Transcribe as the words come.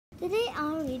Today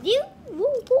I'll read you.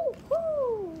 Woo, woo,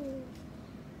 woo.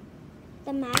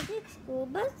 The magic school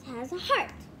bus has a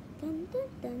heart. Dun, dun,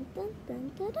 dun, dun,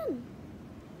 dun, dun, dun.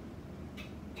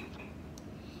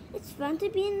 It's fun to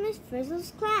be in Miss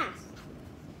Frizzle's class.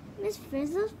 Miss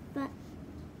Frizzle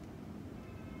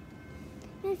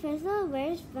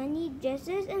wears funny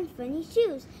dresses and funny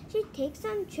shoes. She takes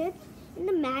some trips in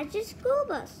the magic school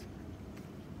bus.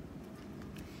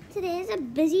 Today is a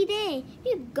busy day.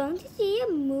 You're going to see a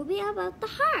movie about the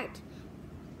heart.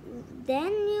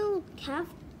 Then you'll have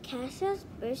Kasia's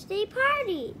birthday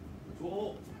party.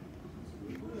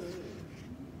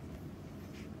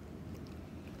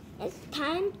 It's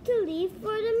time to leave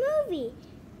for the movie.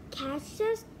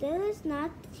 Kasia still is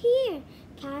not here.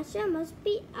 Kasia must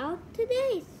be out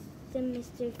today, said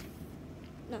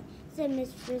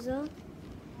Miss Frizzle.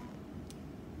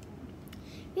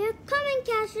 We're coming,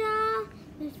 Kasia,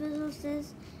 Miss Frizzle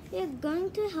says. We're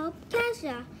going to help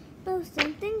Kasia, but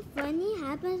something funny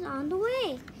happens on the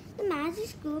way. The magic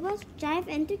school bus drive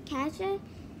into Kasia.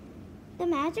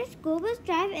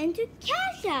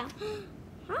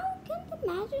 How can the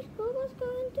magic school bus go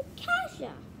into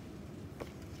Kasia?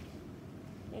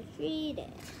 Let's read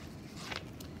it.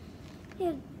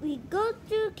 Here we go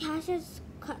through Kasia's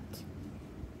cut.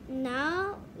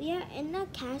 Now we are in the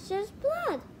Kasia's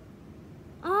blood.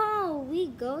 Oh, we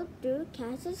go through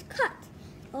Kasia's cut.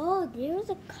 Oh, there is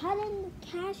a cut in the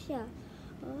Kasia.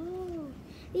 Oh,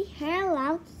 we hear a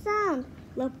loud sound.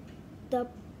 Lup,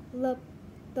 dup, lup,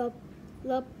 dup,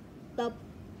 lup, dup.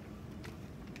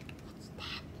 What's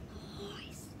that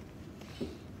noise?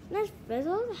 Miss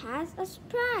Frizzle has a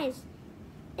surprise.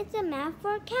 It's a map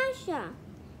for Kasia.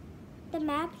 The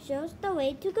map shows the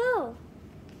way to go.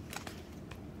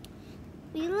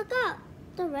 We look up.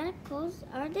 The radicals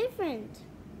are different.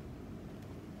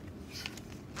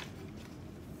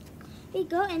 We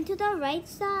go into the right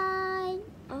side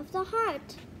of the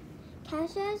heart.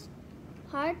 Kasia's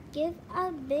heart gives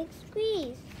a big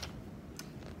squeeze.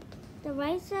 The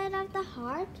right side of the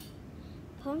heart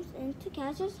pumps into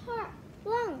Kasia's heart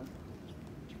lung.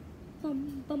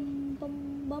 Bum, bum,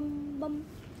 bum, bum, bum.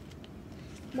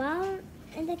 While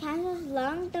in the Kasia's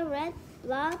lung, the red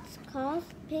blood cells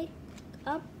pick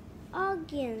up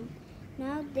oxygen.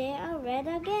 Now they are red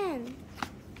again.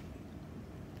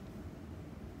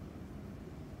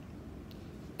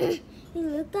 We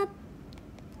look up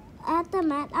at the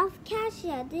map of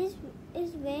Kasia. This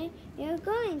is where you're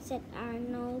going, said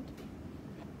Arnold.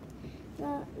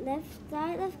 The left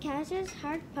side of Kasia's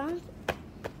heart pumps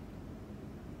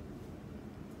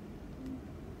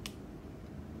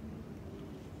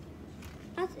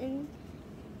us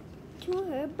into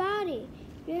her body.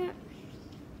 We're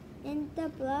in the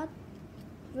blood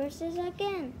versus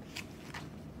again.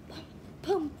 Pump,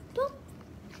 pump, pump.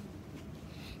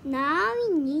 Now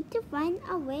we need to find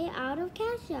a way out of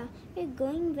Kasia. We're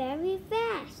going very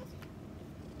fast.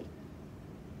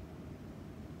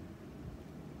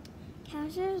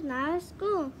 Kasia is now at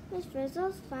school. Miss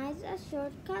Frizzle finds a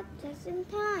shortcut just in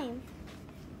time.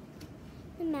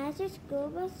 The magic school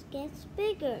bus gets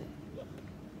bigger.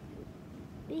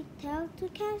 We tell to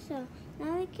Kasia,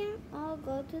 now we can all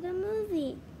go to the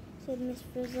movie, said Miss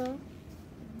Frizzle.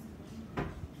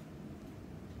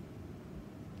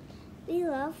 We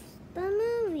love the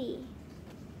movie.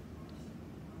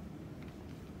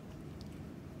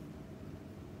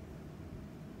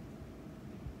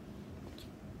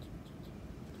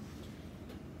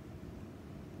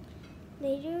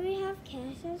 Later we have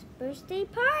Kasia's birthday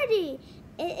party.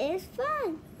 It is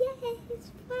fun. Yay,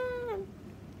 it's fun.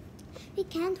 We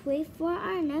can't wait for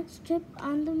our next trip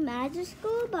on the magic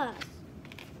school bus.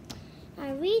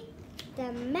 I read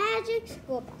the magic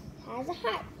school bus has a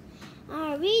heart.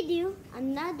 I'll read you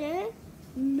another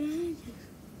magic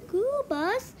school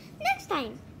bus next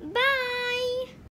time. Bye.